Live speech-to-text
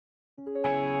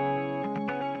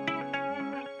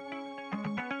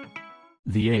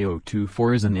The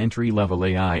A024 is an entry-level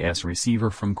AIS receiver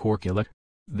from Quark-elec.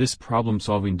 This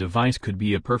problem-solving device could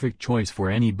be a perfect choice for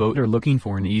any boater looking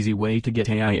for an easy way to get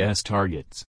AIS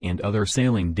targets and other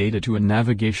sailing data to a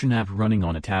navigation app running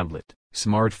on a tablet,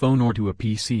 smartphone or to a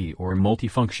PC or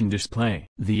multifunction display.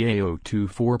 The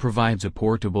A024 provides a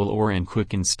portable and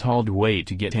quick-installed way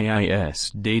to get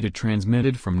AIS data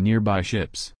transmitted from nearby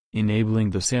ships,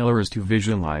 enabling the sailors to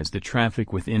visualize the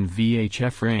traffic within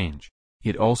VHF range.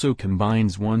 It also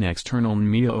combines one external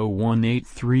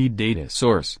A024 data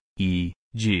source,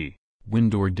 e.g.,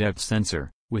 wind or depth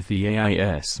sensor, with the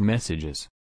AIS messages.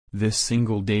 This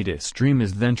single data stream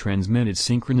is then transmitted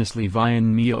synchronously via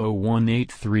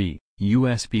A024,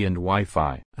 USB and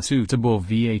Wi-Fi. A suitable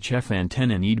VHF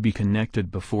antenna need be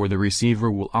connected before the receiver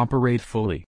will operate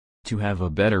fully. To have a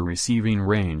better receiving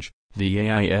range, the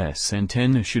AIS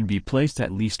antenna should be placed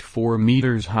at least 4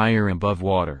 meters higher above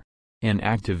water. An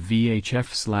active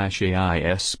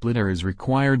VHF/AIS splitter is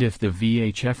required if the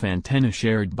VHF antenna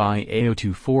shared by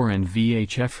A024 and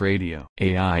VHF radio.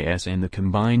 AIS and the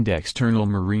combined external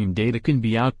marine data can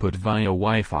be output via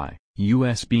Wi-Fi,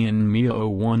 USB and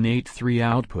A024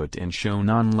 output and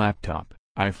shown on laptop,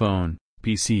 iPhone,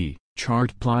 PC,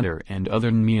 chart plotter and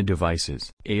other NMEA devices.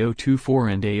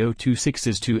 A024 and A026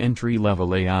 is two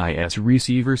entry-level AIS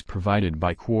receivers provided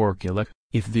by Quark-elec.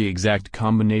 If the exact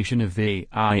combination of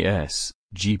AIS,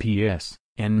 GPS,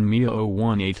 and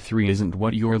A024 isn't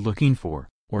what you're looking for,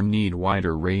 or need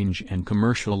wider range and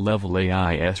commercial-level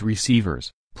AIS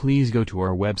receivers, please go to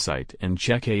our website and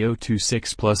check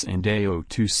A026 Plus and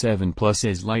A027 Plus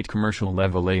as light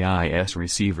commercial-level AIS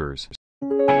receivers.